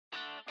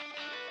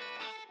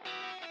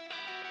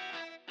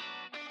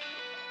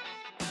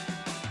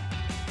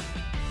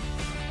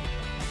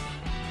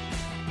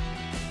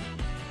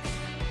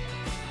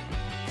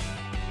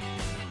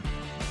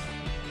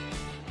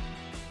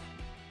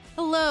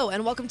Hello,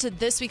 and welcome to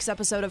this week's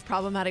episode of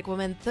Problematic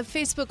Women, the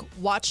Facebook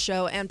watch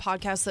show and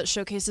podcast that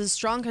showcases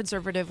strong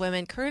conservative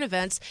women, current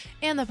events,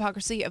 and the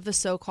hypocrisy of the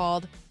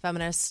so-called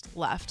feminist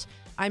left.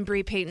 I'm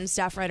Brie Payton,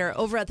 staff writer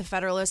over at The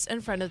Federalist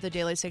and friend of the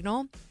Daily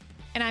Signal.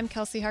 And I'm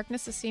Kelsey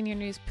Harkness, a senior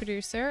news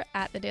producer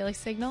at The Daily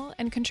Signal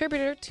and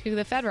contributor to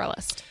The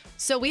Federalist.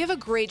 So we have a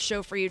great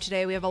show for you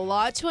today. We have a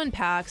lot to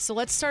unpack. So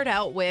let's start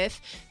out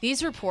with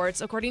these reports.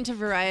 According to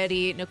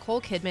Variety, Nicole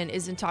Kidman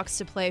is in talks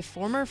to play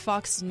former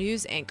Fox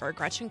News anchor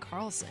Gretchen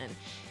Carlson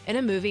in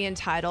a movie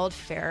entitled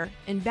Fair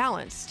and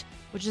Balanced,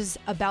 which is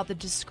about the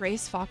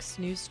disgraced Fox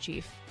News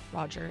chief,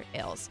 Roger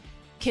Ailes.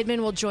 Kidman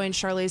will join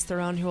Charlize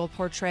Theron, who will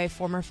portray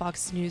former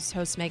Fox News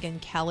host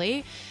Megyn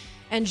Kelly.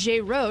 And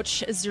Jay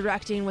Roach is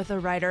directing with a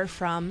writer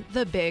from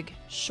The Big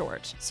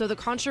Short. So the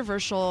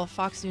controversial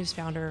Fox News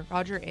founder,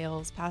 Roger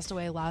Ailes, passed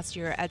away last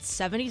year at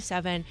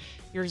 77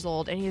 years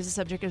old, and he is the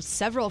subject of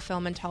several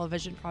film and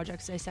television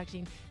projects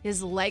dissecting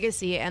his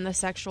legacy and the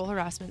sexual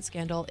harassment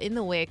scandal in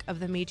the wake of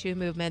the Me Too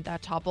movement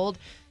that toppled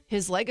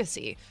his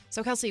legacy.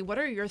 So Kelsey, what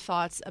are your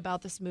thoughts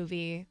about this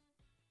movie?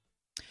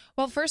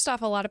 Well, first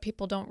off, a lot of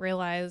people don't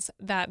realize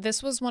that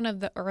this was one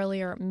of the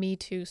earlier Me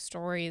Too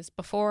stories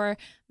before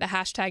the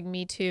hashtag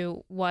Me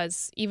Too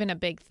was even a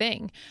big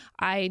thing.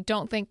 I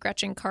don't think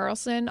Gretchen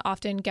Carlson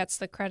often gets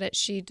the credit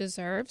she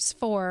deserves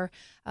for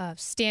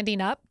standing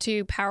up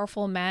to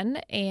powerful men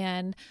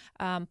and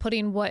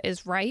putting what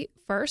is right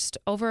first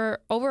over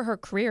her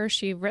career.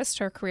 She risked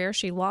her career.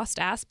 She lost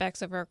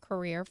aspects of her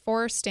career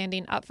for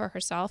standing up for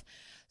herself.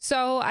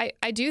 So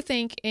I do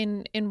think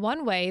in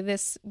one way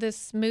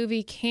this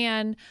movie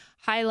can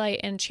highlight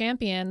and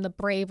champion the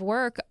brave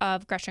work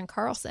of Gretchen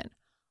Carlson.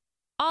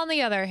 On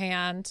the other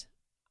hand,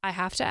 I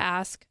have to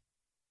ask,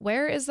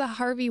 where is the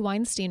Harvey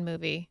Weinstein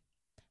movie?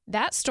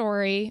 That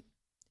story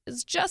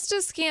is just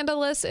as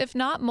scandalous, if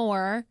not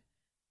more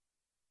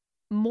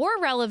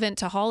relevant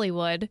to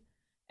Hollywood,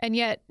 and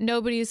yet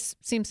nobody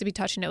seems to be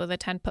touching it with a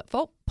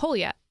 10-foot pole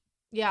yet.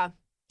 Yeah.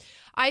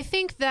 I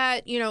think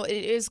that, it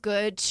is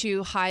good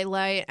to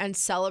highlight and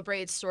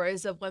celebrate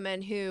stories of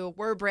women who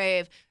were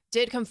brave,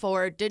 did come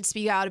forward, did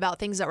speak out about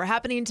things that were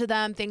happening to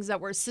them, things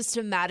that were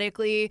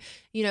systematically,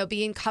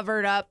 being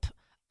covered up.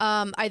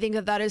 I think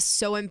that is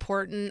so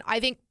important. I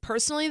think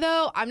personally,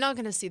 though, I'm not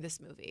going to see this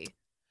movie.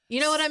 You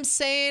know what I'm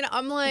saying?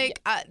 I'm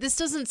like, this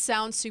doesn't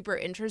sound super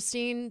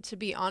interesting, to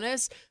be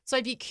honest. So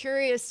I'd be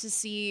curious to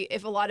see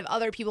if a lot of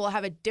other people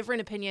have a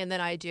different opinion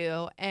than I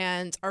do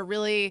and are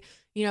really,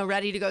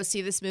 ready to go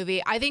see this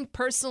movie. I think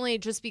personally,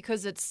 just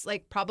because it's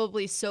like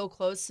probably so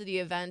close to the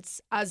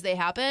events as they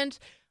happened,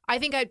 I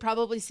think I'd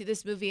probably see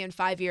this movie in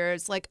 5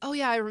 years. Like, oh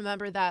yeah, I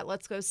remember that.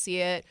 Let's go see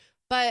it.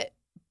 But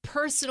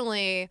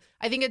personally,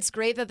 I think it's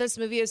great that this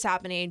movie is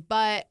happening,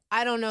 but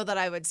I don't know that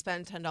I would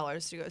spend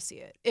 $10 to go see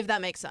it, if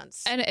that makes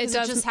sense. And it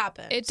just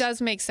happened. It does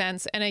make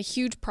sense. And a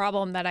huge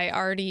problem that I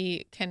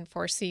already can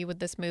foresee with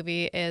this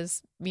movie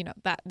is,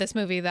 that this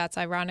movie that's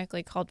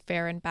ironically called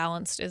Fair and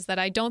Balanced is that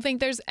I don't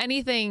think there's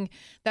anything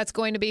that's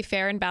going to be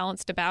fair and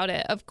balanced about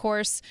it. Of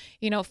course,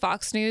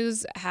 Fox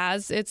News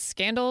has its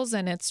scandals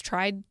and it's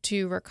tried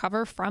to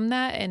recover from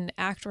that and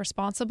act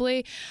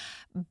responsibly.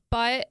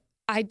 But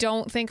I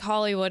don't think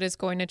Hollywood is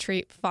going to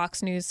treat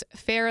Fox News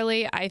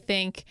fairly. I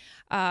think,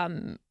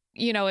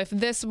 if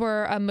this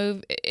were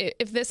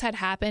if this had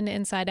happened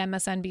inside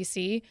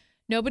MSNBC,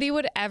 nobody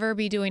would ever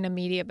be doing a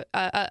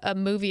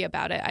movie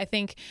about it. I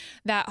think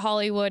that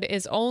Hollywood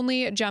is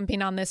only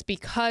jumping on this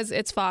because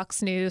it's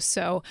Fox News.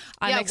 So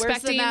I'm expecting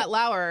where's the Matt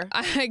Lauer?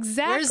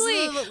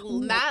 Exactly. Where's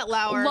the Matt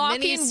Lauer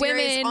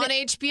miniseries on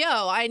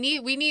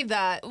HBO? We need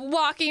that.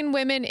 Walking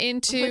women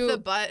into with the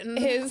button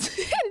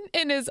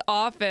in his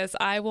office.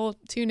 I will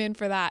tune in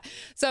for that.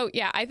 So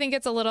yeah, I think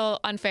it's a little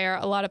unfair,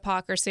 a lot of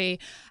hypocrisy.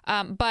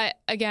 But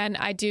again,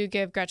 I do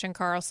give Gretchen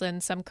Carlson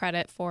some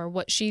credit for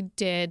what she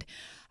did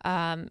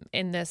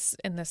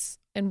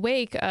in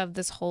wake of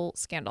this whole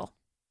scandal.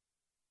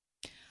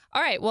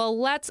 All right, well,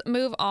 let's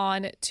move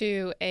on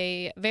to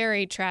a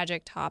very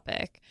tragic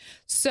topic.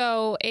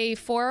 So a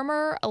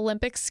former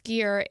Olympic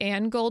skier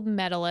and gold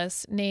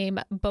medalist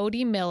named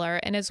Bode Miller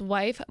and his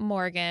wife,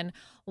 Morgan,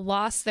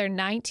 lost their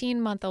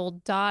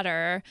 19-month-old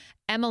daughter,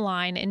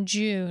 Emmeline, in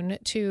June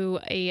to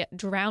a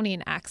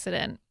drowning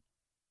accident.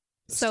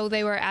 So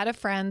they were at a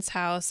friend's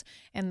house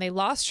and they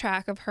lost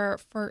track of her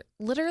for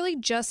literally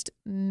just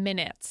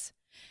minutes.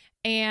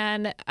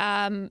 And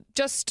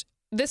just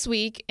this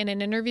week, in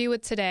an interview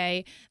with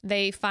Today,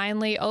 they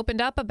finally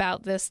opened up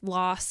about this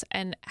loss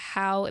and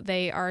how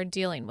they are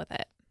dealing with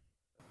it.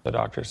 The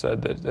doctor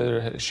said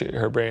that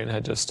her brain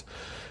had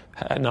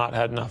not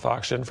had enough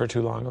oxygen for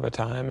too long of a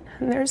time.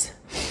 And there's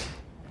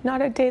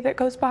not a day that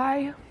goes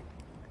by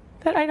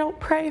that I don't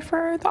pray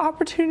for the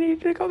opportunity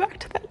to go back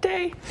to that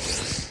day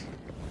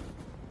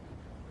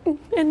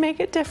and make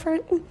it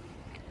different.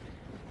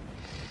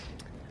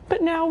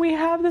 But now we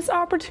have this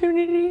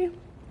opportunity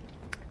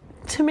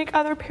to make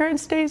other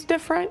parents' days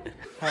different.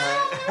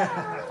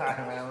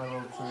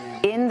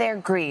 In their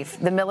grief,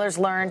 the Millers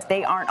learned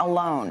they aren't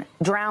alone.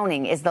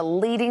 Drowning is the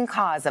leading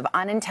cause of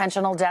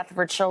unintentional death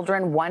for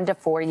children 1 to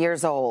 4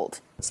 years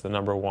old. It's the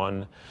number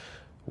one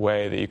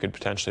way that you could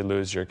potentially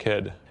lose your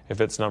kid.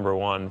 If it's number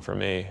one for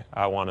me,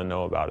 I want to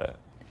know about it.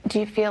 Do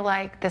you feel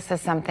like this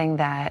is something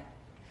that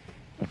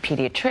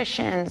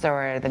pediatricians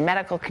or the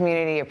medical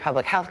community or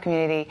public health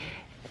community,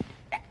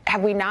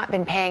 have we not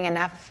been paying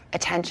enough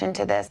attention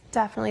to this?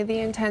 Definitely the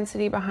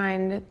intensity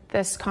behind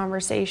this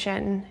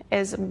conversation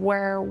is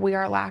where we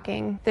are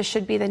lacking. This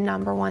should be the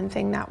number one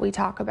thing that we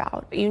talk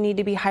about. You need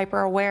to be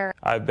hyper aware.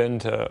 I've been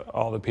to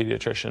all the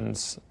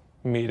pediatricians'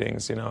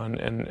 meetings, you know,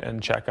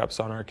 and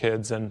checkups on our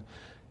kids, and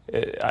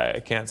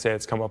I can't say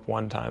it's come up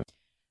one time.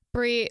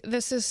 Bree,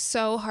 this is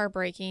so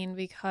heartbreaking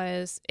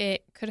because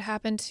it could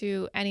happen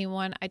to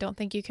anyone. I don't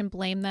think you can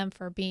blame them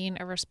for being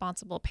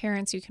irresponsible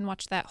parents. You can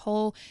watch that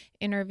whole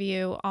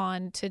interview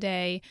on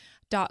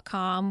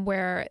today.com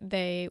where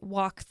they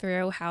walk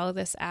through how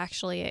this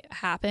actually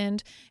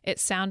happened. It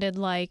sounded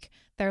like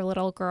their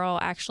little girl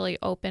actually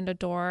opened a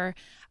door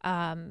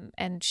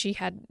and she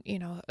had,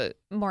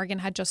 Morgan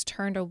had just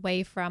turned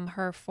away from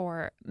her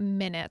for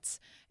minutes.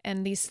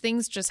 And these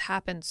things just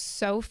happen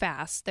so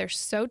fast. They're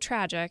so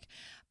tragic.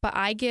 But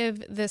I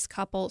give this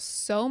couple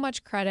so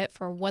much credit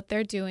for what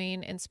they're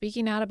doing and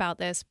speaking out about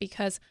this,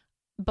 because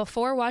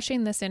before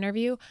watching this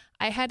interview,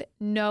 I had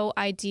no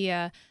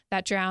idea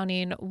that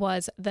drowning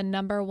was the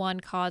number one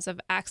cause of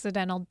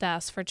accidental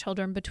deaths for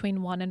children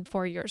between 1 and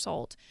 4 years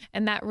old.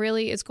 And that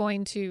really is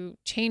going to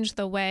change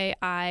the way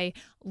I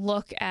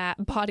look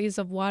at bodies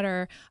of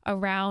water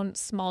around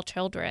small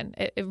children.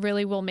 It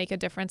really will make a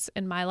difference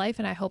in my life,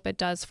 and I hope it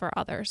does for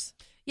others.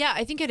 Yeah,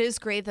 I think it is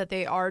great that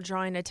they are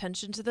drawing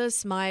attention to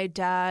this. My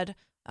dad,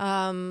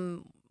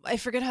 I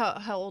forget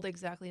how old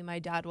exactly my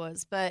dad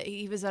was, but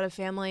he was at a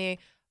family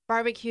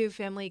barbecue,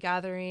 family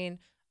gathering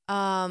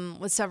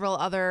with several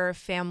other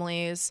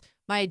families.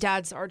 My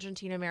dad's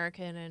Argentine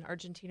American, and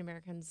Argentine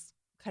Americans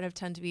kind of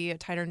tend to be a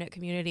tighter knit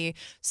community.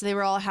 So they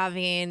were all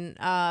having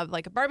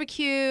like a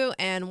barbecue,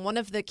 and one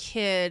of the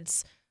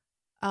kids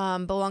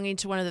belonging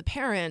to one of the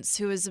parents,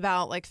 who was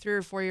about like 3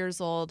 or 4 years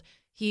old,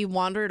 he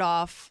wandered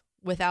off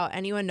without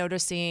anyone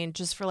noticing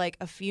just for like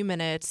a few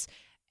minutes,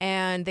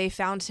 and they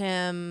found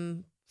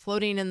him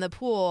floating in the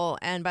pool,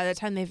 and by the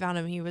time they found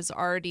him, he was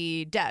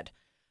already dead.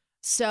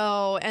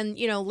 So, and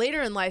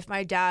later in life,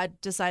 my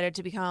dad decided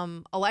to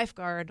become a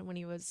lifeguard when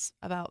he was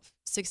about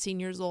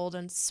 16 years old,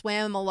 and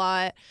swam a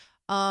lot,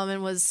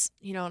 and was,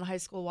 in a high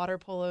school water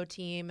polo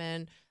team,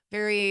 and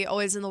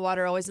always in the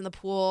water, always in the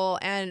pool,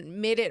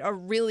 and made it a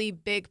really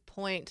big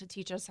point to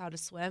teach us how to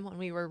swim when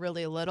we were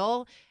really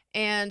little.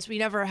 And we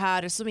never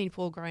had a swimming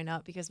pool growing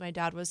up because my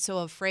dad was so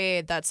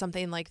afraid that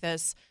something like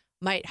this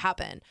might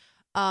happen.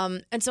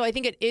 And so I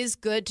think it is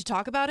good to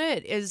talk about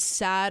it. It is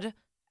sad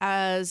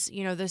as,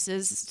 this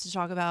is to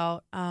talk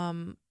about.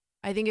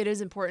 I think it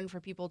is important for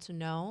people to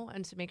know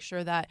and to make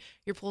sure that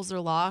your pools are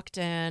locked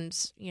and,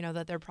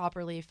 that they're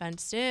properly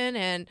fenced in,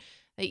 and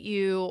that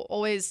you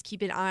always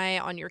keep an eye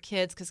on your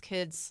kids, because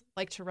kids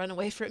like to run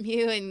away from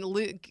you and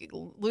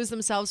lose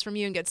themselves from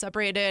you and get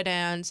separated,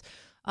 and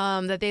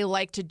that they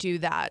like to do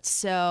that.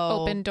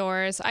 So open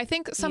doors. I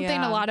think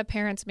something a lot of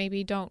parents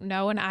maybe don't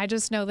know, and I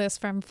just know this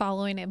from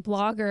following a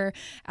blogger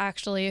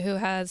actually who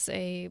has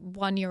a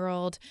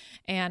 1-year-old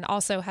and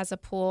also has a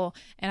pool.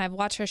 And I've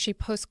watched her. She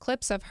posts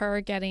clips of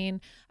her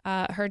getting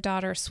her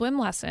daughter swim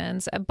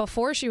lessons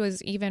before she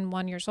was even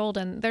 1 year old.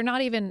 And they're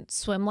not even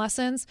swim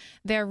lessons.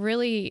 They're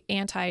really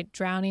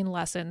anti-drowning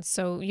lessons.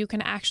 So you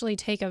can actually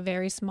take a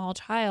very small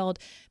child,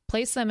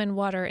 place them in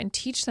water, and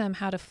teach them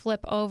how to flip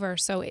over.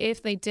 So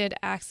if they did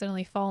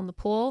accidentally fall in the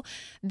pool,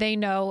 they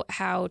know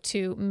how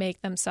to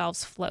make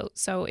themselves float.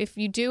 So if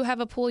you do have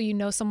a pool,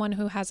 someone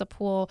who has a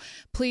pool,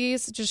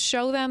 please just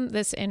show them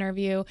this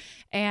interview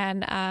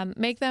and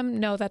make them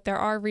know that there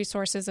are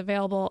resources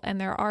available, and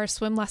there are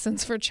swim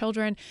lessons for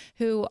children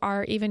who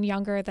are even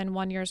younger than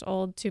 1 year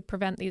old to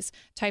prevent these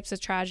types of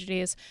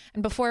tragedies.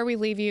 And before we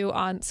leave you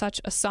on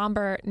such a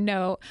somber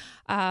note,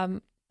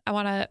 I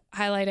want to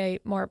highlight a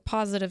more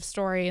positive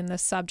story in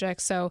this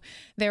subject. So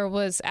there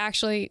was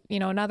actually,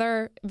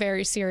 another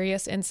very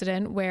serious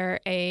incident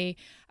where a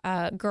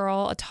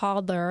girl, a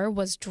toddler,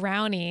 was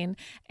drowning,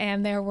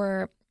 and there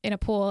were in a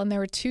pool, and there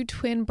were 2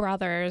 twin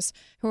brothers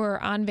who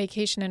were on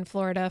vacation in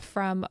Florida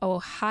from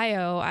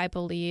Ohio, I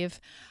believe,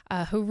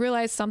 who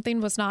realized something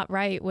was not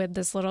right with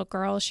this little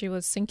girl. She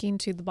was sinking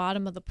to the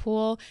bottom of the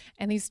pool,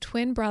 and these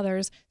twin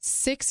brothers,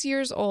 6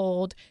 years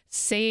old,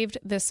 saved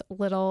this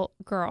little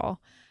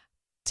girl.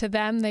 To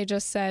them, they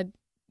just said,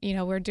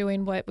 we're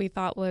doing what we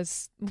thought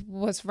was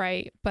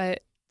right.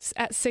 But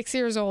at 6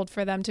 years old,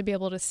 for them to be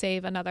able to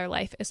save another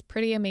life is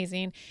pretty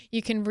amazing.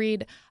 You can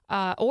read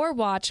or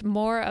watch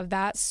more of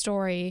that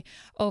story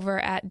over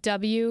at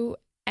WNWO,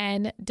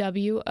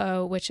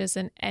 which is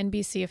an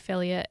NBC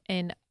affiliate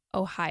in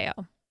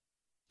Ohio.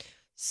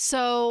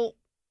 So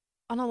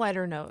on a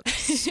lighter note,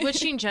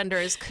 switching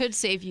genders could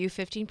save you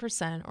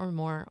 15% or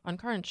more on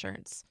car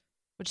insurance.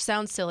 which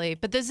sounds silly,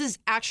 but this is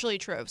actually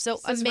true. So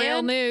This is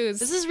real news.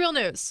 This is real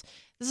news.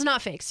 This is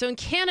not fake. So in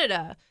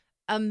Canada,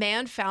 a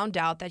man found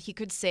out that he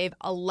could save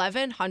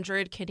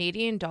 1,100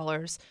 Canadian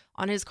dollars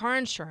on his car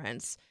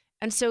insurance.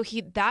 And so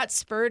that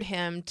spurred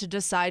him to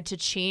decide to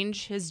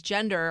change his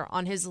gender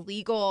on his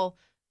legal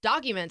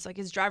documents, like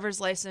his driver's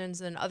license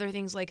and other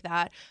things like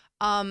that,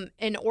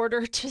 in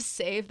order to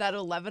save that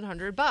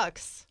 $1,100.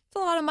 It's a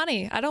lot of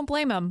money. I don't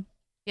blame him.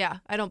 Yeah,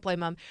 I don't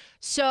blame him.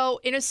 So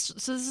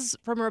this is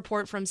from a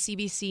report from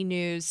CBC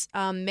News.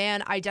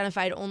 Man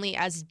identified only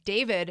as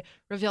David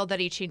revealed that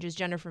he changed his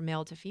gender from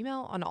male to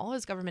female on all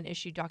his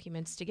government-issued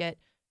documents to get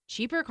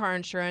cheaper car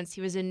insurance.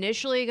 He was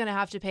initially going to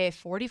have to pay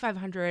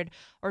 $4,500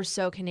 or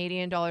so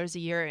Canadian dollars a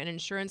year in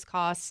insurance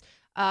costs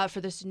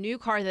for this new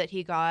car that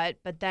he got.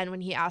 But then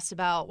when he asked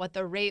about what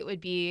the rate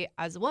would be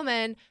as a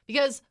woman,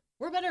 because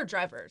we're better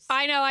drivers.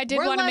 I know. I did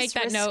want to make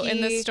that note in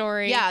the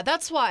story. Yeah,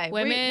 that's why.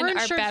 Women we're are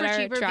insured better for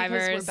cheaper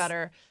drivers. because we're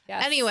better.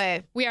 Yes.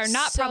 Anyway. We are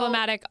not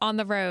problematic on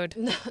the road.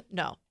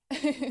 No.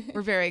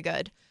 We're very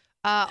good.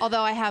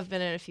 Although I have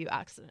been in a few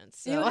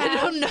accidents. So You I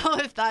have? don't know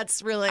if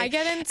that's really... I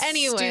get in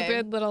Anyway.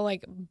 stupid little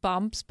like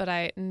bumps, but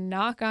I,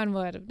 knock on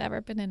wood, I've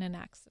never been in an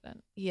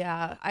accident.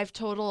 Yeah, I've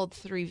totaled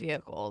 3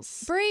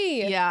 vehicles.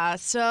 Bree. Yeah,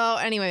 so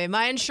anyway,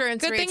 my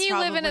insurance Good rate's thing you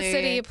live in a probably-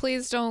 city.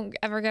 Please don't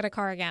ever get a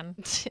car again.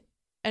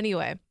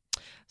 Anyway,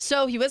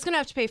 so he was going to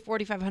have to pay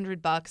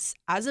 $4,500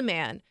 as a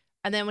man.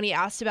 And then when he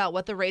asked about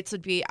what the rates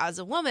would be as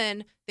a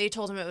woman, they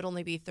told him it would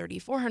only be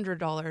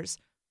 $3,400.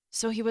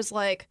 So he was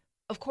like,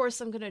 of course,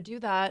 I'm going to do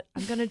that.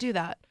 I'm going to do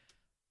that.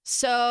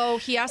 So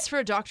he asked for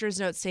a doctor's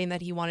note saying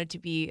that he wanted to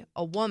be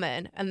a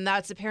woman. And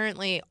that's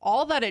apparently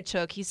all that it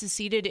took. He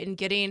succeeded in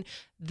getting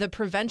the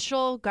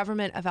provincial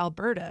government of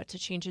Alberta to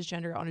change his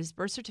gender on his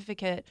birth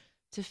certificate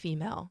to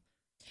female.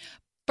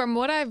 From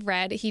what I've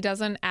read, he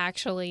doesn't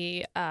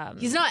actually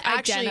He's not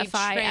actually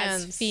identify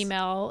trans. as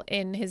female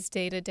in his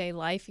day-to-day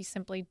life. He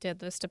simply did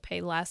this to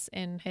pay less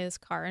in his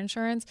car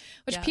insurance,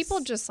 which Yes.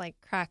 people just like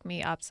crack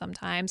me up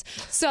sometimes.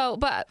 So,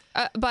 but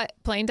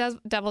playing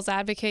devil's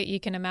advocate, you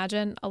can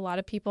imagine a lot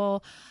of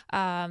people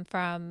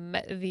from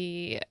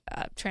the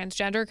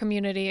transgender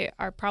community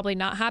are probably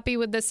not happy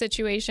with this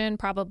situation,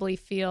 probably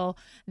feel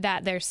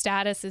that their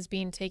status is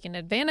being taken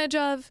advantage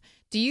of.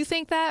 Do you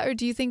think that, or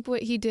do you think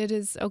what he did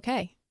is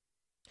okay?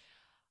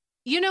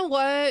 You know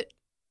what?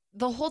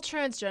 The whole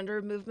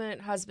transgender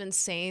movement has been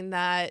saying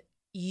that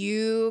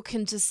you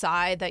can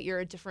decide that you're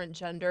a different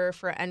gender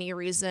for any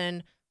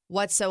reason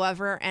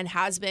whatsoever, and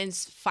has been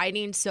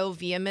fighting so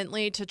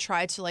vehemently to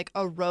try to like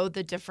erode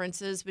the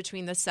differences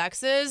between the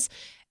sexes.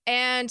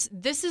 And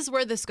this is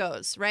where this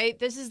goes, right?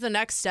 This is the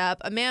next step.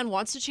 A man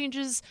wants to change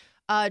his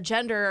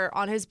gender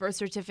on his birth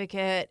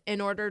certificate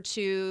in order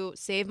to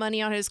save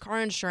money on his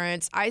car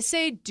insurance. I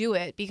say do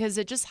it, because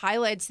it just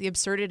highlights the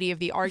absurdity of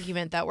the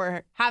argument that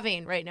we're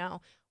having right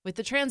now with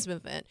the trans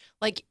movement.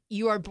 Like,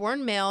 you are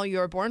born male, you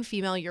are born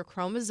female, your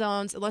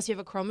chromosomes, unless you have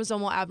a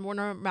chromosomal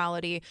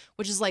abnormality,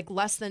 which is like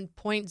less than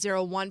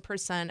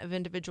 0.01% of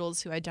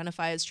individuals who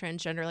identify as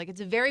transgender. Like,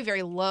 it's a very,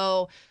 very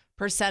low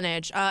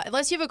percentage.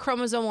 Unless you have a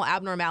chromosomal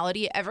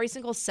abnormality, every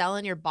single cell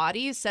in your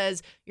body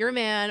says you're a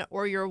man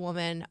or you're a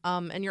woman.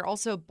 And you're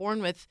also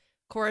born with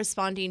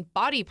corresponding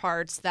body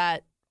parts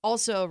that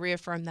also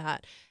reaffirm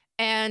that.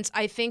 And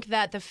I think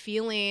that the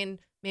feeling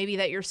maybe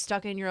that you're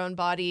stuck in your own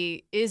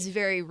body is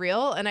very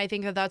real. And I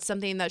think that that's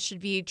something that should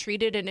be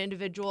treated, in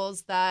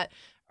individuals that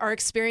are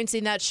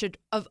experiencing that should,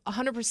 of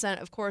 100%,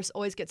 of course,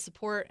 always get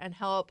support and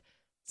help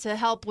to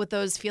help with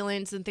those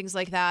feelings and things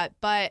like that.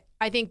 But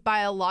I think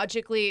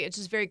biologically, it's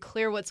just very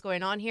clear what's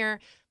going on here.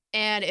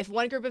 And if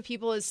one group of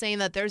people is saying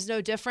that there's no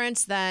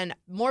difference, then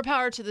more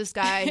power to this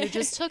guy who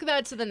just took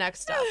that to the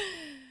next step.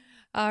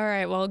 All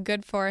right. Well,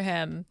 good for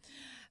him.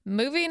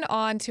 Moving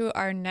on to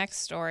our next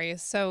story.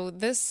 So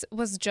this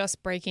was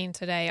just breaking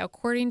today.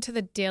 According to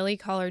the Daily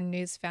Caller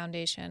News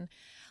Foundation,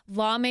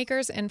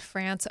 lawmakers in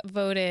France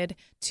voted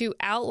to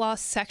outlaw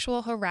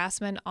sexual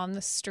harassment on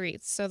the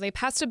streets. So they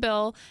passed a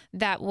bill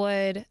that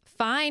would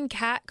fine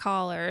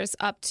catcallers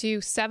up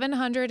to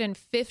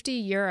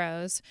 750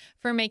 euros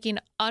for making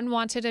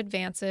unwanted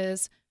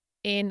advances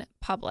in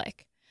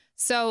public.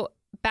 So,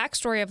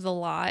 backstory of the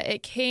law,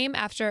 it came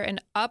after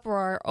an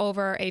uproar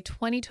over a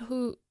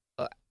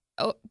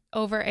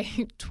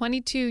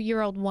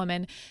 22-year-old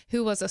woman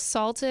who was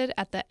assaulted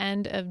at the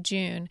end of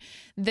June.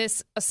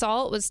 This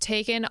assault was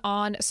taken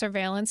on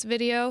surveillance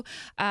video.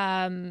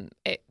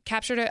 It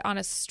captured it on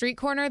a street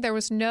corner. There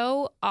was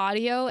no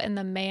audio and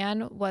the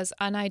man was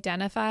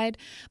unidentified.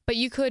 But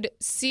you could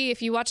see,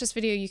 if you watch this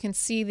video, you can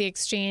see the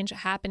exchange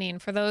happening.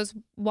 For those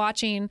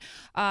watching,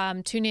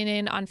 tuning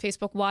in on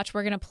Facebook Watch,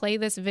 we're going to play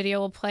this video.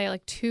 We'll play it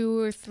like 2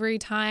 or 3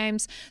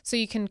 times so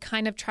you can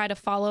kind of try to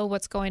follow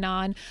what's going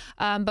on.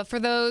 But for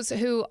those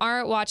who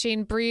aren't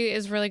watching, Bree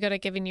is really good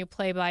at giving you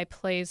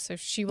play-by-plays, so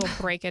she will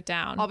break it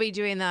down. I'll be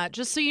doing that.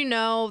 Just so you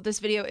know, this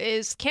video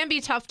can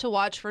be tough to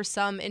watch for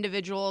some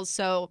individuals,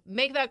 so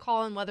make that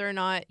call on whether or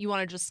not you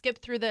want to just skip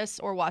through this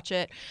or watch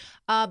it.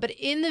 But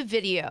in the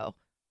video,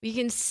 we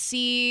can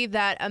see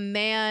that a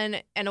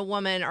man and a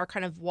woman are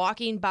kind of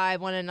walking by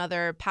one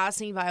another,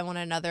 passing by one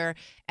another,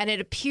 and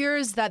it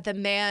appears that the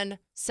man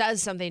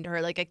says something to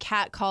her, like a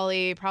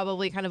catcallie,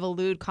 probably kind of a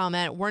lewd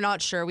comment. We're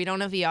not sure. We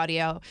don't have the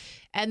audio.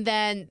 And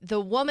then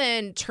the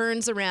woman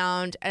turns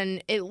around,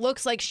 and it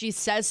looks like she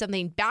says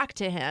something back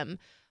to him.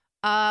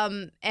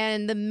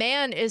 And the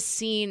man is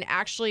seen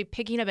actually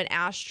picking up an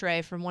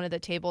ashtray from one of the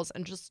tables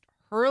and just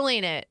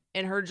hurling it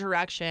in her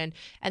direction.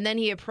 And then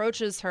he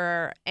approaches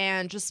her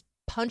and just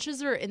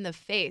punches her in the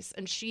face,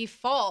 and she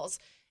falls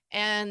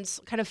and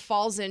kind of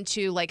falls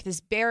into like this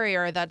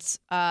barrier that's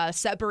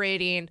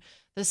separating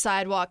the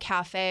sidewalk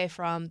cafe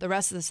from the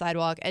rest of the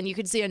sidewalk. And you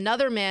can see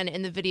another man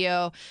in the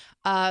video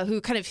who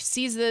kind of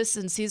sees this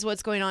and sees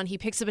what's going on. He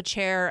picks up a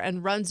chair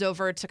and runs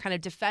over to kind of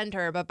defend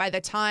her. But by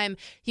the time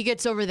he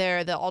gets over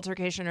there, the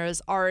altercation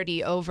is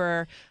already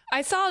over.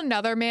 I saw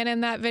another man in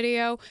that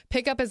video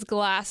pick up his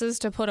glasses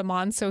to put them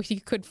on so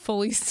he could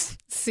fully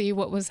see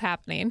what was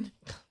happening.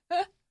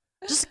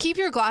 Just keep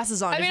your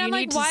glasses on. I mean, if you I'm need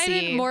like, to why see.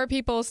 didn't more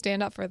people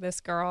stand up for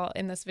this girl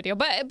in this video?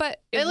 But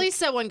At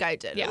least that one guy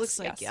did. Yes, It looks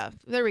like, yes. yeah.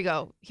 There we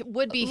go.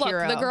 Would be look,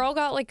 hero. the girl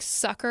got like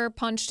sucker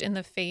punched in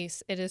the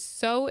face. It is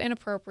so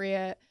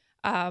inappropriate.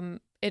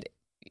 It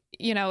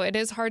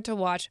is hard to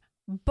watch.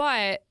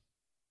 But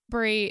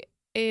Brie,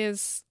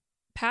 is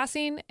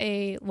passing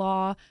a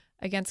law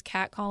against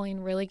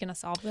catcalling really going to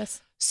solve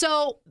this?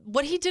 So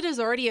what he did is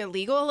already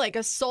illegal, like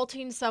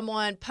assaulting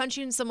someone,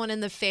 punching someone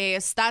in the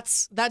face.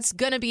 That's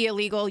going to be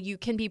illegal. You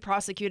can be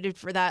prosecuted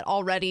for that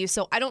already.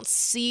 So I don't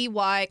see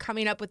why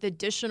coming up with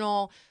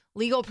additional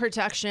legal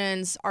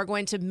protections are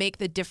going to make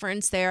the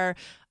difference there.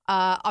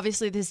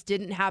 Obviously, this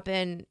didn't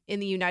happen in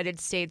the United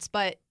States,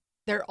 but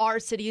there are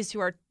cities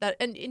who are that,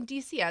 and in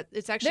DC,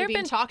 it's actually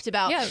being talked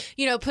about,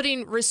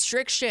 putting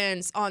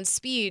restrictions on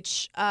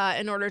speech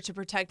in order to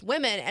protect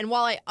women. And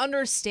while I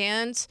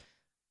understand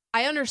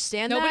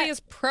Nobody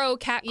is pro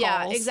cat calls.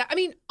 Yeah, exactly. I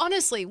mean,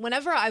 honestly,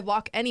 whenever I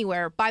walk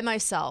anywhere by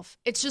myself,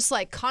 it's just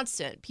like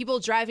constant. People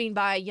driving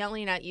by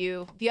yelling at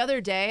you. The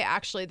other day,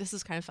 actually, this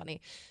is kind of funny.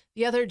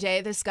 The other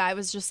day, this guy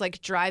was just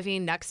like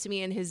driving next to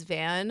me in his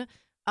van,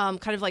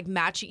 kind of like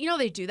matching. You know,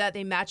 they do that.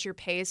 They match your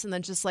pace and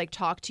then just like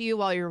talk to you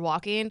while you're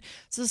walking.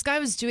 So this guy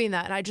was doing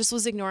that, and I just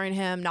was ignoring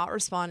him, not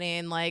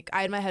responding. Like,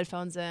 I had my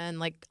headphones in.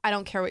 Like, I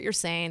don't care what you're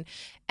saying.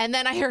 And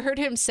then I heard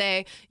him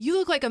say, "You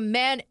look like a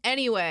man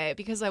anyway,"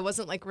 because I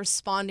wasn't like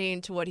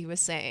responding to what he was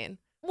saying.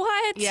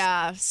 What?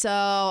 Yeah.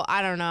 So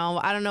I don't know.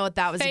 I don't know what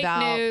that was Fake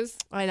about. news.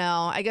 I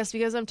know. I guess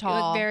because I'm You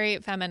tall. look very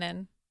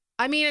feminine.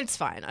 I mean, it's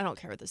fine. I don't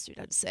care what this dude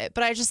had to say.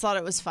 But I just thought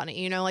it was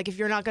funny. You know, like if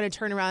you're not going to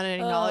turn around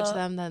and acknowledge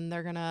them, then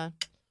they're going to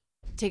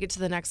take it to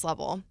the next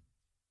level.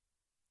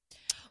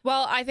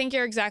 Well, I think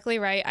you're exactly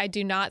right. I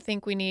do not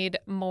think we need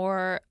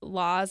more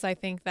laws. I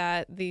think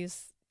that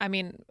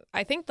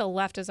I think the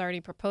left has already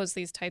proposed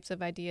these types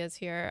of ideas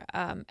here.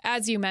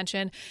 As you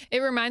mentioned, it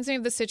reminds me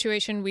of the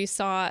situation we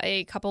saw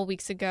a couple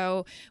weeks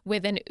ago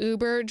with an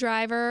Uber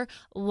driver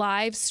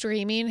live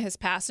streaming his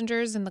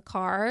passengers in the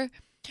car.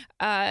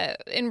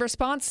 In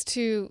response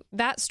to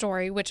that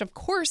story, which of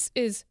course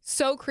is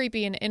so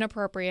creepy and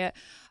inappropriate,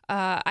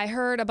 I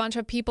heard a bunch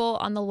of people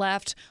on the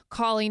left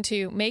calling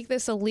to make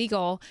this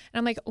illegal. And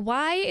I'm like,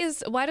 why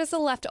does the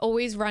left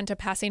always run to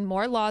passing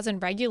more laws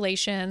and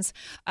regulations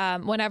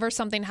whenever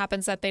something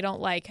happens that they don't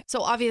like?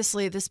 So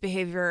obviously this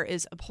behavior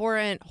is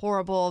abhorrent,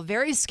 horrible,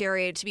 very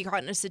scary to be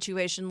caught in a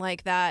situation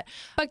like that.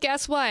 But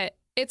guess what?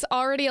 It's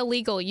already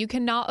illegal. You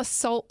cannot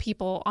assault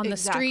people on the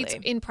streets,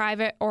 in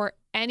private, or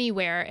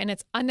anywhere, and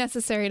it's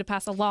unnecessary to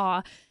pass a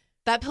law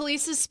that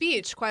polices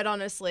speech, quite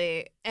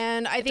honestly.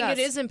 And I think it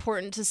is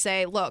important to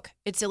say, look,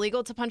 it's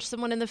illegal to punch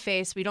someone in the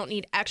face. We don't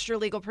need extra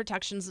legal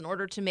protections in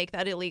order to make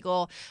that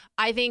illegal.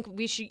 I think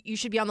you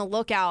should be on the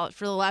lookout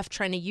for the left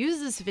trying to use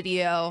this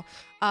video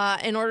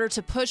in order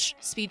to push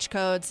speech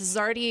codes. This is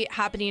already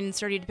happening and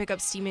starting to pick up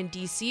steam in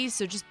DC,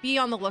 so just be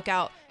on the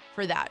lookout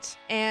for that.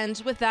 And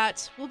with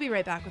that, we'll be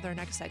right back with our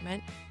next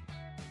segment.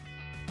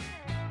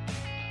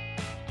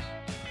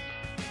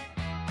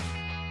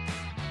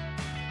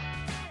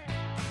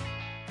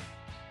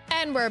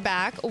 And we're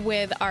back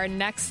with our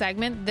next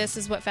segment. This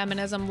is what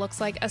feminism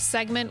looks like, a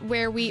segment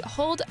where we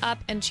hold up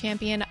and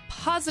champion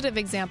positive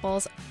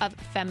examples of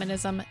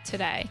feminism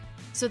today.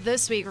 So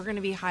this week, we're going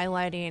to be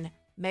highlighting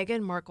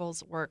Meghan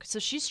Markle's work. So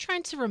she's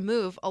trying to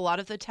remove a lot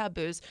of the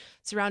taboos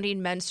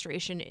surrounding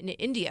menstruation in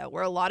India,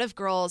 where a lot of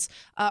girls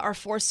are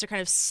forced to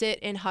kind of sit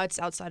in huts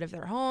outside of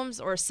their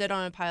homes or sit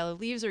on a pile of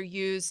leaves or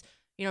use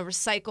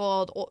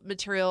recycled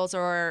materials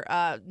or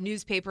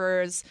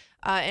newspapers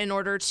in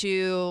order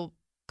to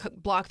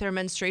block their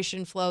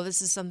menstruation flow.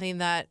 This is something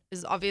that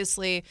is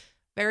obviously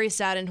very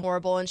sad and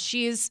horrible. And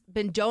she's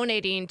been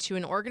donating to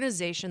an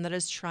organization that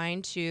is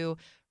trying to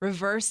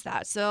reverse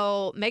that.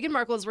 So Meghan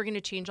Markle is working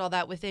to change all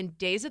that within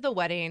days of the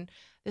wedding.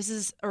 This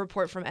is a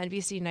report from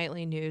NBC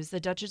Nightly News. The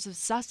Duchess of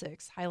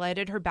Sussex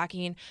highlighted her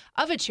backing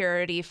of a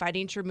charity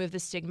fighting to remove the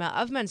stigma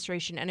of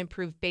menstruation and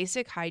improve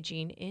basic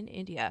hygiene in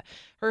India.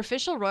 Her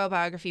official royal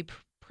biography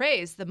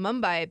praised the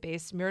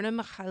Mumbai-based Myrna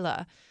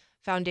Mikhaila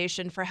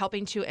Foundation for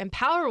helping to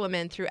empower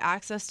women through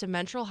access to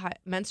menstrual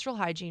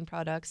hygiene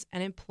products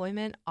and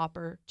employment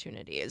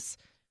opportunities.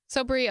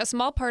 So, Brie, a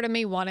small part of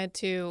me wanted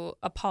to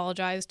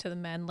apologize to the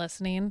men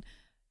listening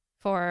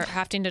for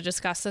having to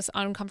discuss this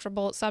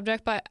uncomfortable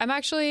subject, but I'm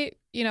actually,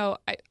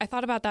 I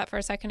thought about that for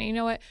a second. And you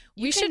know what?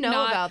 We should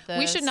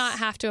not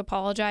have to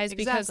apologize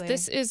because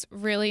this is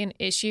really an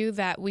issue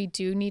that we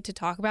do need to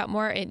talk about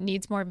more. It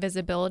needs more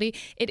visibility.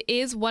 It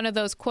is one of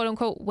those quote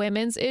unquote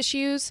women's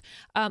issues,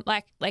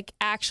 like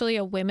actually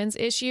a women's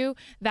issue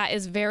that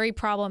is very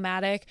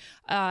problematic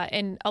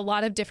in a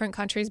lot of different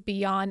countries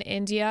beyond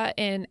India.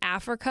 In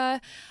Africa,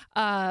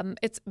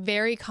 it's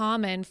very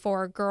common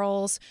for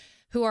girls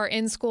who are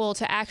in school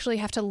to actually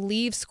have to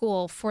leave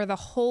school for the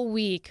whole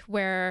week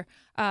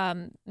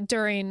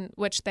during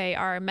which they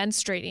are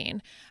menstruating.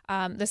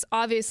 This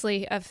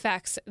obviously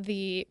affects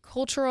the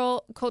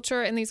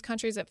culture in these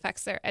countries, it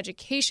affects their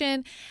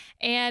education,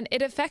 and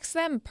it affects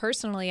them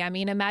personally. I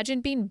mean,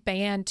 imagine being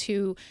banned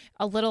to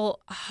a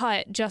little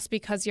hut just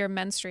because you're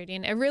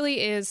menstruating. It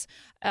really is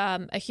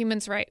a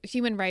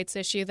human rights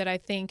issue that I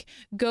think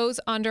goes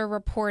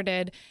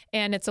underreported,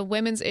 and it's a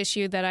women's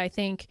issue that I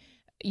think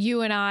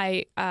you and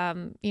I,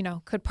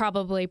 could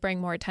probably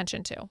bring more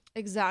attention to.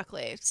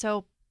 Exactly.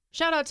 So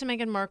shout out to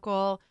Meghan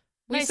Markle.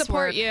 We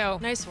support you.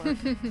 Nice work.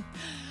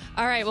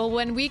 All right. Well,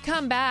 when we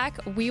come back,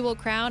 we will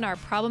crown our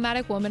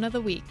problematic woman of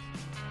the week.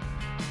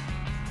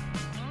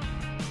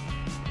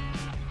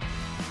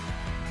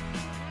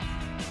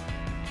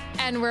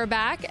 And we're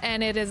back,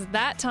 and it is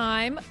that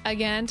time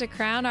again to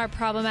crown our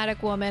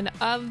problematic woman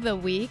of the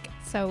week.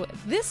 So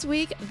this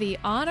week, the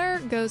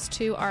honor goes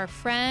to our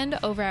friend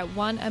over at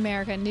One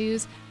America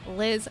News,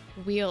 Liz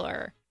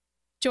Wheeler.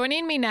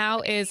 Joining me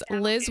now is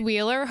Liz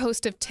Wheeler,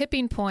 host of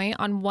Tipping Point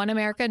on One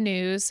America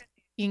News.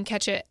 You can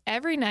catch it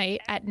every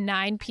night at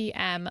 9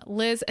 p.m.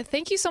 Liz,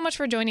 thank you so much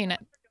for joining it.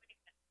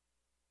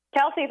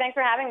 Kelsey, thanks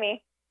for having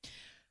me.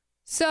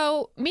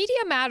 So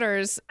Media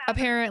Matters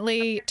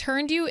apparently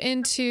turned you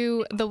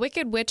into the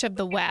Wicked Witch of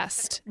the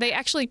West. They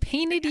actually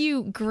painted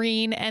you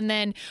green and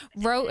then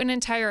wrote an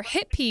entire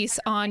hit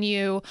piece on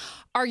you,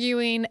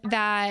 arguing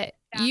that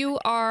you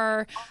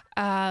are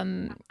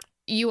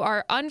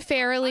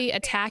unfairly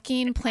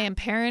attacking Planned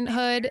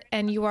Parenthood,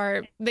 and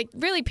they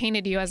really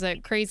painted you as a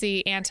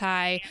crazy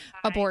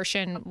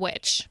anti-abortion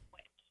witch.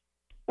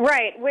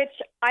 Right, which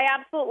I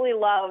absolutely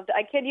loved.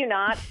 I kid you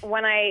not.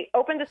 When I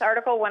opened this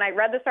article, when I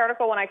read this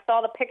article, when I saw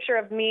the picture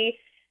of me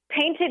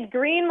painted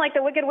green like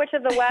the Wicked Witch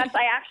of the West,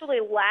 I actually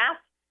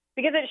laughed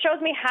because it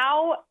shows me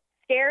how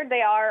scared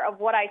they are of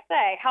what I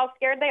say, how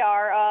scared they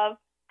are of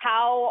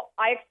how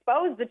I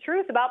expose the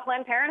truth about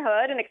Planned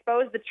Parenthood and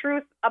expose the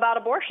truth about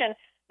abortion.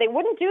 They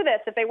wouldn't do this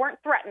if they weren't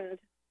threatened.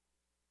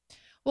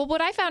 Well,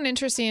 what I found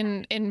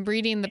interesting in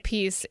reading the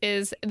piece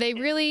is they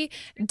weren't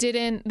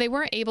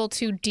able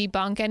to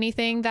debunk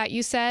anything that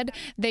you said.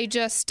 They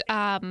just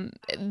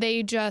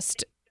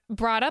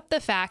brought up the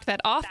fact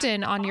that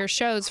often on your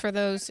shows, for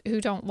those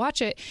who don't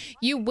watch it,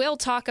 you will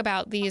talk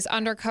about these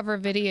undercover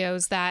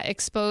videos that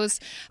expose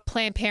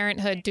Planned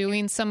Parenthood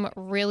doing some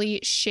really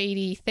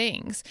shady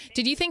things.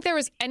 Did you think there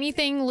was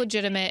anything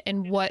legitimate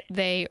in what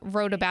they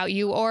wrote about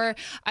you? Or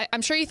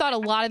I'm sure you thought a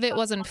lot of it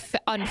was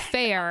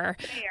unfair,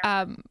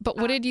 but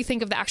what did you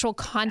think of the actual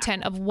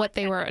content of what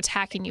they were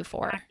attacking you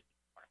for?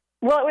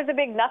 Well, it was a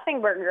big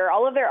nothing burger.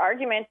 All of their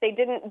arguments, they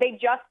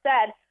just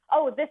said,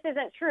 oh, this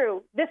isn't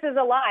true. This is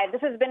a lie. This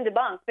has been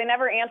debunked. They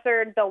never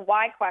answered the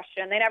why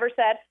question. They never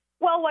said,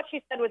 well, what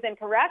she said was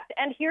incorrect,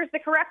 and here's the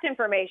correct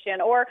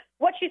information. Or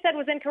what she said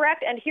was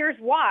incorrect, and here's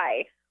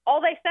why.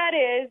 All they said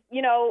is,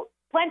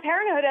 Planned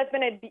Parenthood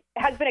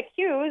has been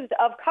accused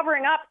of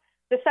covering up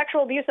the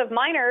sexual abuse of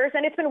minors,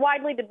 and it's been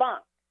widely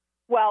debunked.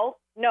 Well,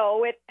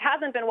 no, it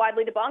hasn't been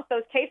widely debunked.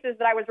 Those cases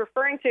that I was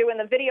referring to in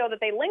the video that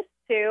they linked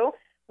to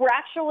were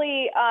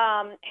actually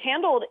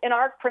handled in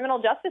our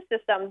criminal justice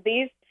system.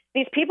 These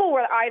people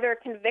were either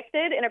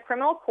convicted in a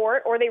criminal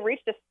court or they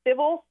reached a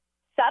civil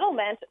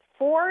settlement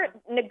for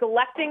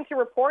neglecting to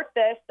report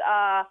this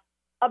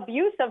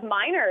abuse of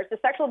minors, the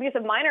sexual abuse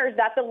of minors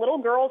that the little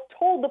girls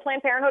told the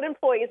Planned Parenthood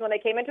employees when they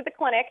came into the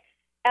clinic.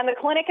 And the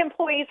clinic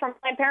employees from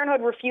Planned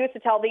Parenthood refused to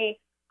tell the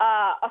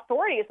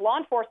authorities, law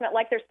enforcement,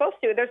 like they're supposed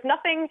to. There's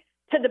nothing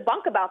to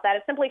debunk about that.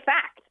 It's simply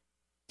fact.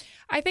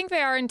 I think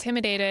they are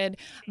intimidated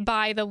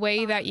by the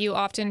way that you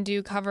often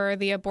do cover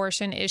the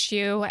abortion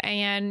issue,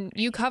 and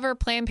you cover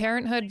Planned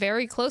Parenthood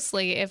very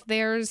closely. If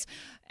there's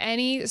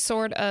any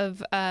sort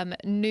of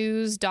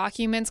news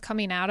documents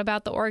coming out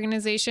about the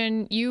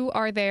organization, you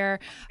are there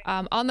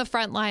on the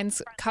front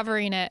lines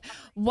covering it.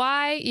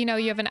 Why,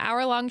 you have an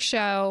hour-long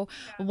show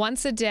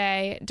once a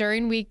day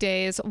during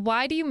weekdays.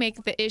 Why do you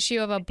make the issue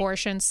of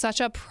abortion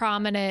such a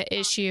prominent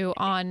issue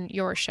on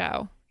your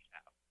show?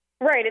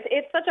 Right.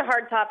 It's such a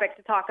hard topic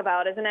to talk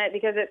about, isn't it?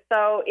 Because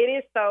it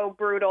is so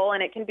brutal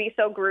and it can be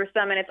so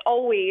gruesome, and it's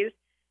always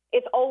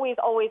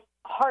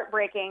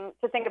heartbreaking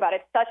to think about.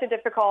 It's such a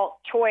difficult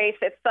choice.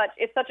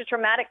 It's such a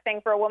traumatic thing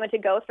for a woman to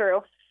go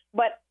through.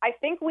 But I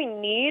think we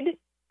need,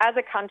 as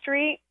a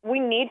country,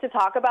 to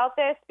talk about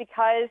this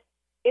because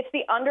it's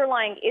the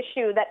underlying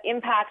issue that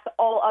impacts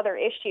all other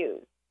issues,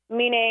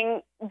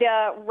 meaning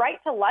the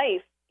right to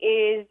life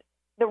is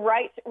the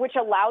right which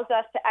allows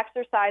us to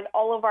exercise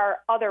all of our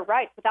other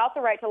rights. Without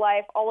the right to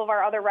life, all of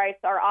our other rights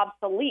are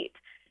obsolete.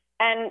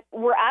 And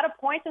we're at a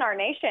point in our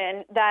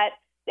nation that,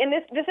 and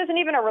this isn't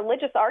even a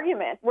religious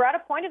argument, we're at a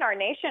point in our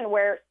nation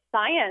where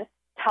science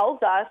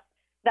tells us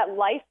that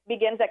life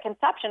begins at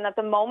conception, that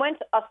the moment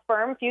a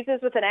sperm fuses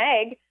with an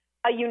egg,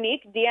 a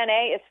unique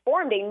DNA is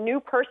formed, a new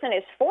person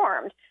is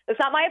formed. That's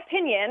not my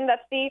opinion.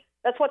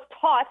 That's what's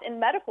taught in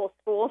medical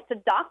schools to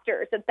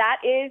doctors, that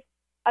is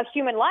a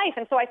human life.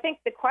 And so I think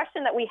the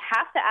question that we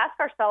have to ask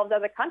ourselves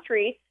as a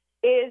country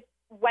is,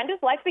 when does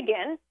life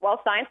begin?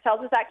 Well, science tells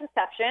us at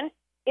conception.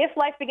 If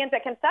life begins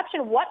at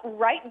conception, what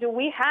right do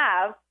we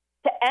have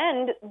to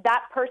end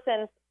that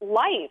person's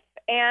life?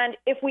 And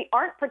if we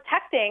aren't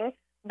protecting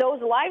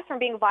those lives from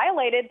being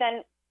violated,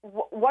 then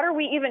what are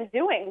we even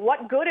doing?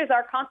 What good is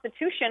our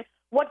Constitution?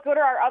 What good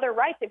are our other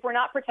rights if we're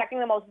not protecting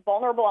the most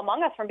vulnerable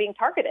among us from being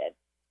targeted?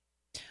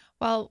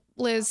 Well,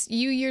 Liz,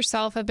 you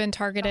yourself have been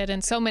targeted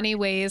in so many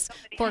ways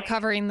for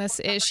covering this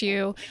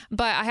issue.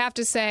 But I have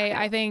to say,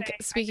 I think,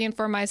 speaking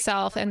for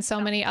myself and so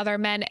many other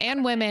men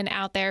and women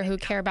out there who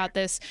care about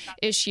this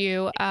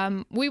issue,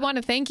 we want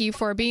to thank you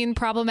for being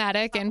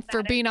problematic and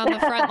for being on the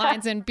front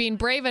lines and being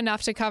brave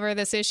enough to cover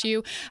this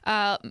issue.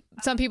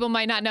 Some people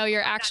might not know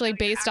you're actually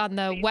based on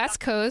the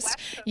West Coast.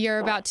 You're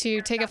about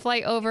to take a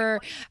flight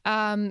over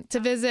to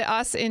visit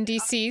us in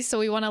D.C., so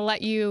we want to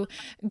let you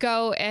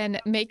go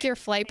and make your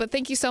flight. But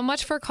thank you so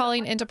much for calling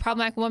into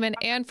Problematic Woman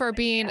and for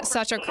being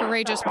such a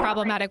courageous,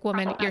 problematic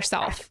woman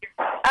yourself.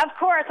 Of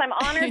course. I'm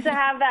honored to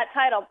have that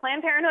title.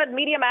 Planned Parenthood,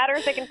 Media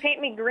Matters. They can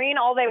paint me green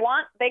all they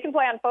want. They can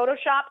play on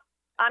Photoshop.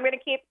 I'm going to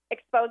keep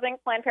exposing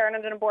Planned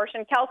Parenthood and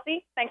abortion.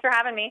 Kelsey, thanks for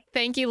having me.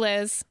 Thank you,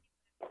 Liz.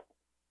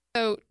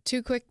 So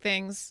 2 quick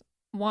things.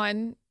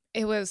 One,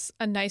 it was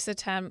a nice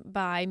attempt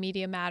by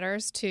Media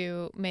Matters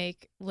to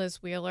make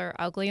Liz Wheeler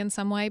ugly in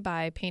some way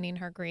by painting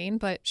her green,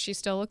 but she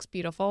still looks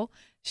beautiful.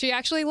 She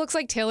actually looks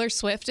like Taylor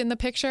Swift in the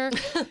picture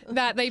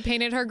that they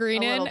painted her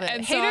green in.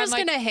 And haters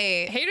gonna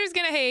hate. Haters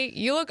gonna hate.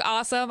 You look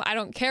awesome. I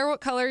don't care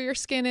what color your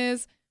skin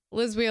is.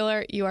 Liz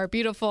Wheeler, you are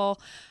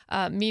beautiful.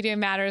 Media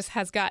Matters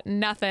has got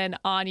nothing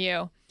on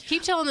you.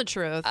 Keep telling the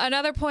truth.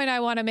 Another point I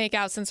want to make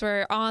out, since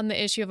we're on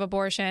the issue of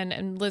abortion,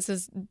 and Liz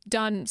has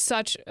done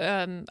such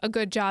a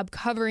good job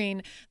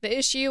covering the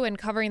issue and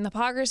covering the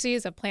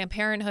hypocrisies of Planned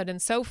Parenthood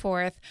and so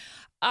forth,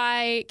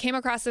 I came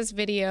across this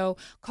video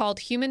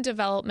called Human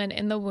Development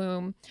in the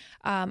Womb.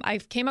 I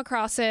came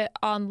across it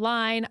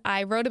online.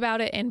 I wrote about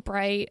it in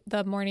Bright,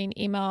 the morning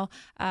email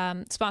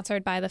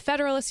sponsored by The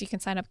Federalist. You can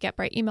sign up at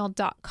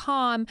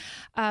getbrightemail.com.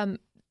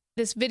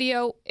 This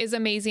video is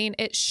amazing.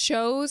 It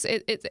shows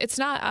it's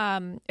not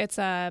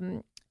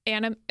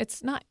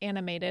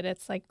animated.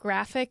 It's like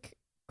graphic.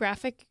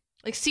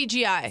 Like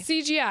CGI.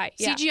 CGI,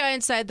 yeah. CGI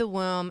inside the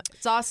womb.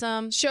 It's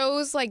awesome.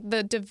 Shows like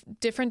the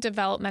different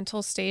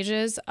developmental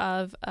stages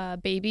of a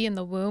baby in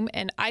the womb.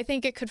 And I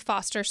think it could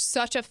foster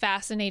such a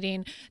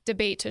fascinating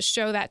debate to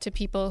show that to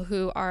people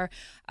who are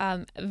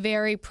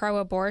very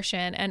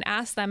pro-abortion and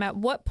ask them at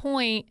what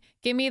point,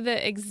 give me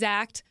the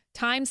exact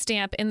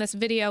timestamp in this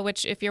video,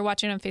 which if you're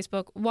watching on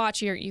Facebook,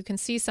 you can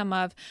see some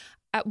of,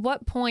 at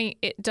what point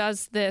it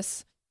does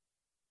this,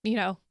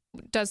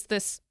 does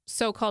this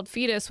so-called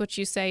fetus, which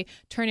you say,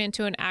 turn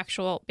into an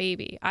actual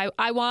baby?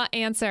 I want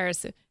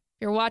answers. If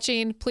you're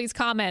watching, please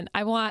comment.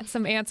 I want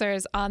some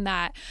answers on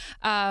that.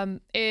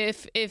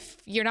 If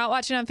you're not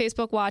watching on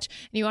Facebook, watch,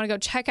 and you want to go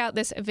check out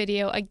this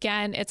video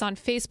again, it's on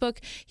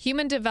Facebook,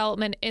 Human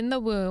Development in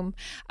the Womb.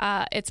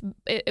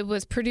 It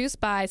was produced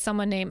by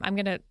someone named, I'm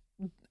gonna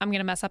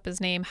mess up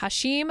his name,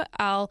 Hashim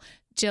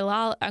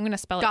Al-Jalal. I'm gonna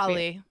spell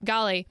it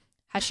Ghali.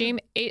 Hashim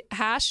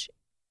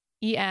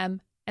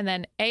EM and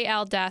then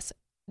AL-GHAILI.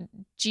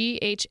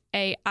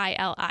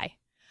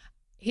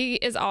 He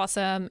is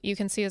awesome. You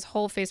can see his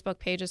whole Facebook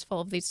page is full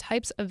of these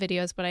types of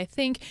videos. But I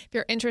think if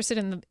you're interested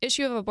in the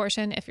issue of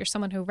abortion, if you're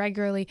someone who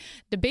regularly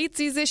debates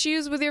these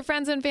issues with your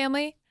friends and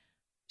family,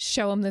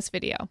 show them this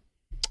video.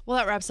 Well,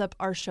 that wraps up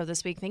our show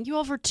this week. Thank you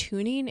all for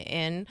tuning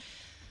in.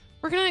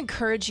 We're going to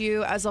encourage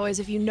you, as always,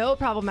 if you know a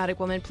problematic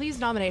woman, please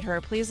nominate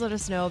her. Please let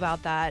us know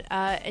about that.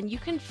 And you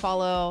can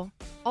follow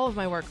all of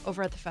my work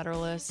over at The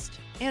Federalist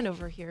and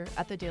over here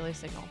at The Daily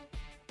Signal.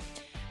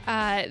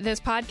 This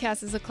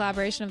podcast is a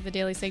collaboration of The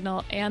Daily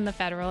Signal and The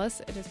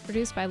Federalist. It is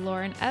produced by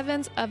Lauren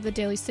Evans of The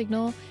Daily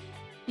Signal.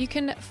 You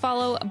can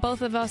follow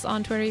both of us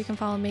on Twitter. You can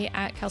follow me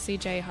at Kelsey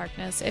J.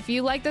 Harkness. If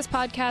you like this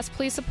podcast,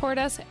 please support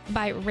us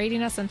by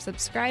rating us and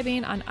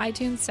subscribing on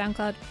iTunes,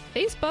 SoundCloud,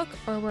 Facebook,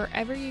 or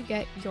wherever you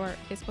get your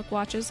Facebook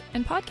watches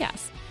and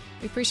podcasts.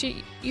 We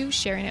appreciate you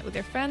sharing it with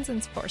your friends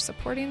and for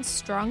supporting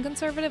strong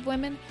conservative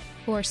women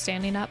who are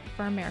standing up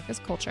for America's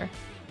culture.